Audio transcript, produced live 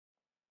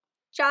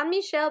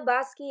Jean-Michel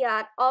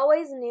Basquiat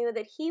always knew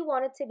that he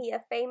wanted to be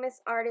a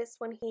famous artist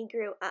when he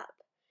grew up.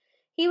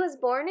 He was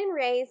born and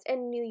raised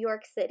in New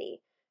York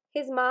City.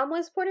 His mom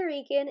was Puerto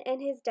Rican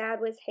and his dad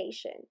was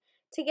Haitian.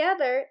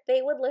 Together,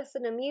 they would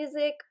listen to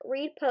music,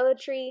 read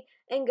poetry,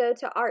 and go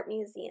to art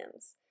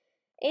museums.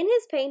 In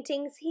his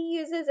paintings, he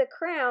uses a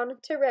crown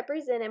to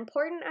represent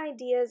important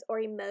ideas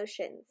or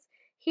emotions.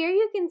 Here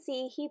you can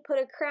see he put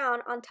a crown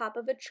on top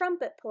of a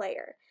trumpet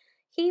player.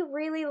 He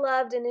really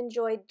loved and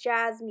enjoyed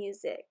jazz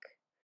music.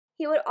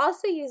 He would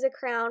also use a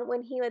crown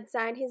when he would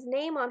sign his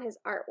name on his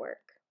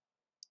artwork.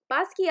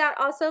 Basquiat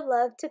also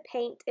loved to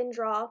paint and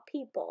draw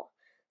people.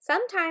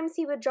 Sometimes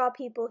he would draw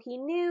people he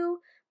knew,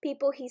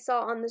 people he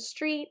saw on the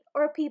street,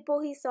 or people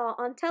he saw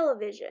on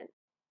television.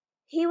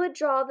 He would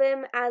draw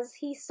them as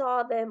he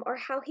saw them or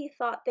how he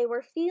thought they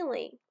were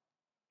feeling.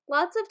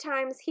 Lots of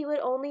times he would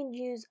only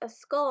use a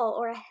skull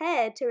or a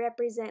head to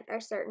represent a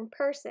certain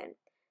person.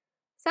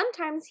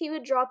 Sometimes he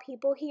would draw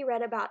people he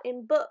read about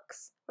in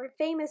books or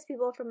famous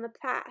people from the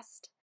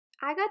past.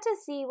 I got to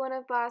see one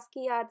of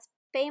Basquiat's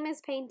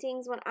famous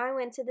paintings when I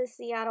went to the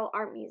Seattle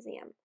Art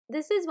Museum.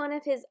 This is one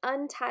of his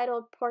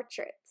untitled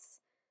portraits.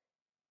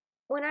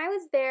 When I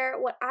was there,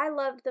 what I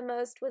loved the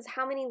most was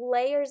how many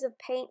layers of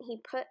paint he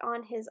put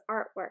on his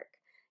artwork.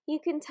 You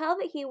can tell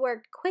that he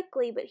worked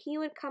quickly, but he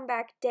would come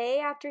back day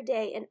after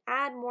day and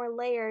add more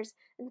layers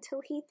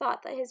until he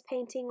thought that his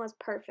painting was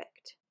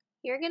perfect.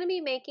 You're going to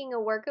be making a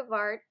work of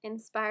art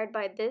inspired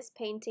by this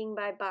painting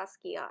by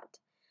Basquiat.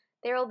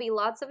 There will be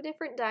lots of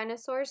different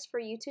dinosaurs for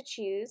you to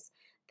choose.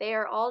 They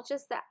are all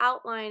just the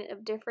outline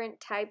of different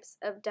types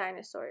of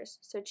dinosaurs.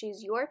 So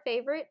choose your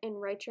favorite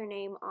and write your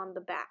name on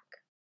the back.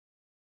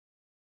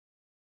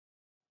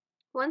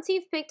 Once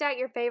you've picked out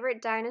your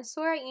favorite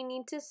dinosaur, you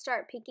need to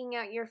start picking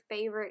out your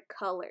favorite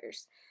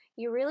colors.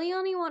 You really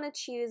only want to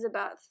choose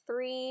about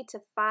 3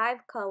 to 5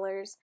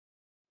 colors,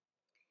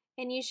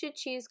 and you should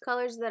choose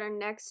colors that are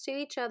next to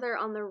each other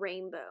on the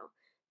rainbow.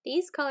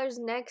 These colors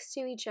next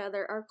to each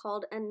other are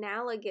called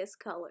analogous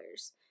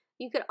colors.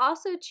 You could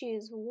also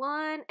choose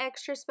one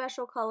extra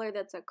special color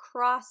that's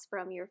across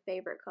from your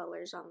favorite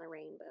colors on the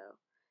rainbow,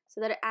 so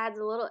that it adds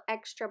a little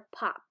extra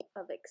pop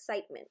of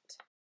excitement.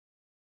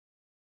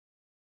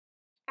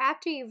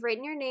 After you've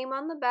written your name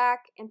on the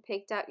back and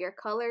picked out your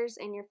colors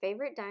and your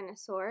favorite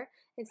dinosaur,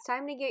 it's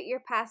time to get your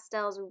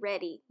pastels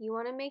ready. You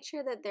want to make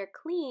sure that they're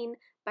clean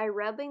by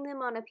rubbing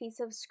them on a piece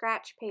of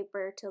scratch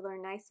paper till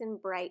they're nice and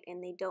bright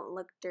and they don't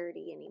look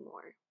dirty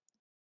anymore.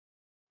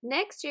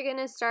 Next, you're going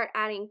to start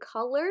adding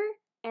color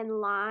and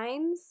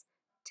lines,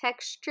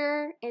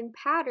 texture, and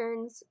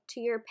patterns to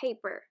your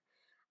paper.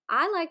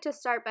 I like to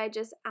start by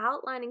just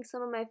outlining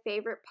some of my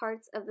favorite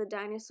parts of the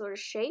dinosaur's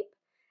shape.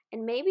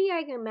 And maybe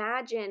I can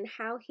imagine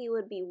how he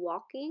would be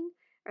walking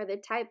or the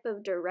type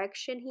of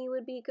direction he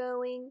would be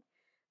going.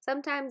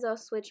 Sometimes I'll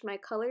switch my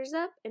colors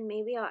up and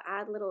maybe I'll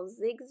add little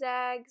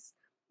zigzags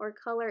or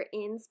color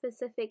in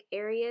specific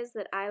areas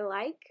that I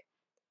like.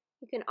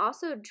 You can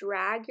also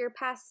drag your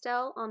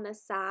pastel on the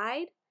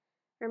side.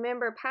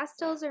 Remember,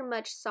 pastels are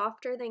much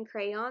softer than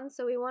crayons,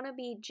 so we want to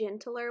be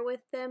gentler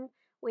with them.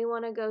 We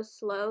want to go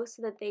slow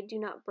so that they do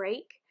not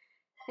break.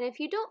 And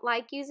if you don't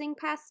like using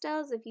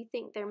pastels, if you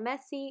think they're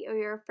messy or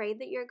you're afraid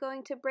that you're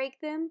going to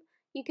break them,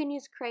 you can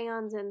use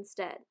crayons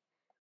instead.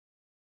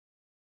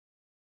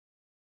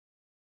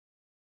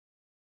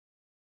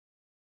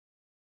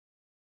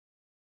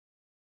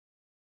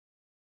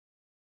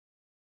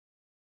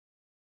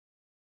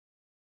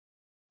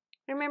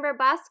 Remember,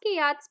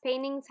 Basquiat's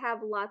paintings have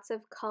lots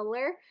of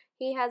color.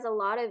 He has a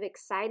lot of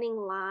exciting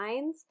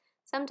lines.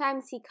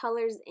 Sometimes he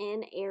colors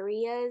in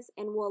areas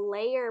and will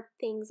layer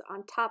things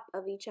on top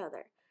of each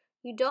other.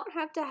 You don't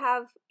have to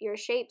have your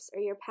shapes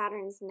or your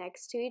patterns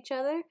next to each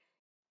other.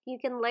 You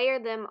can layer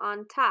them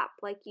on top,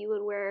 like you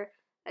would wear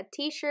a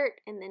t-shirt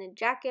and then a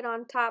jacket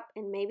on top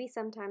and maybe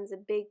sometimes a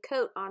big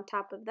coat on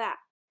top of that.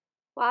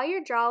 While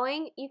you're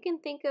drawing, you can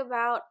think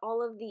about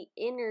all of the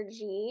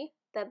energy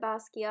that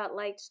Basquiat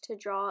liked to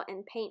draw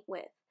and paint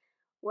with.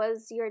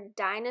 Was your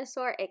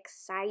dinosaur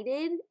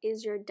excited?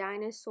 Is your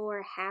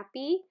dinosaur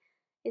happy?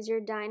 Is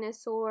your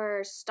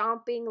dinosaur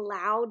stomping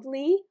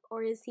loudly?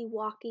 Or is he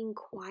walking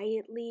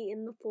quietly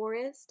in the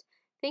forest?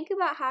 Think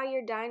about how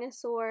your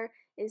dinosaur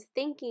is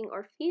thinking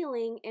or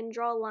feeling and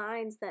draw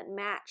lines that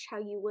match how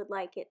you would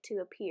like it to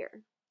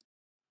appear.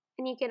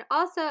 And you can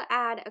also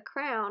add a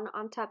crown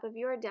on top of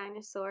your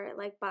dinosaur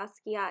like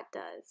Basquiat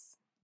does.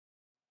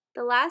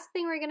 The last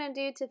thing we're going to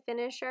do to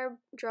finish our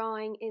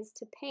drawing is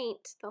to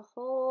paint the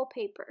whole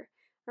paper.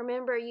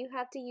 Remember, you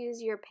have to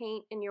use your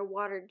paint and your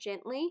water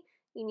gently.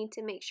 You need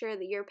to make sure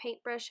that your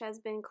paintbrush has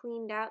been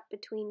cleaned out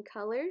between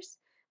colors.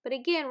 But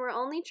again, we're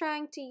only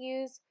trying to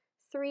use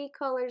 3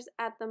 colors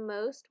at the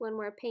most when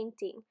we're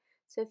painting.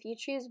 So if you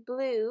choose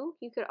blue,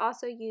 you could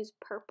also use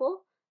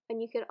purple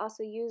and you could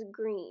also use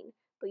green.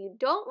 But you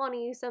don't want to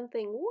use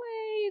something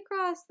way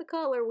across the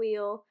color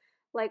wheel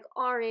like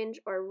orange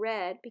or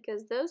red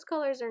because those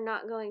colors are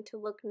not going to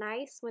look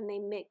nice when they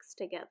mix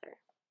together.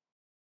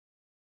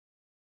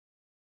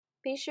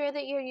 Be sure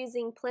that you're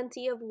using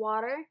plenty of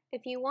water.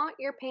 If you want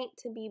your paint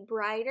to be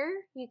brighter,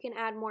 you can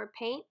add more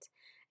paint.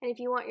 And if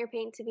you want your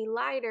paint to be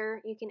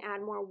lighter, you can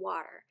add more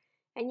water.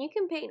 And you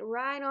can paint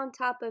right on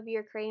top of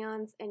your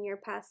crayons and your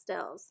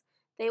pastels.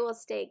 They will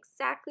stay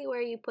exactly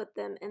where you put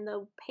them, and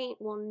the paint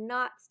will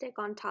not stick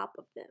on top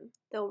of them.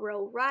 They'll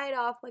roll right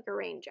off like a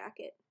rain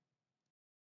jacket.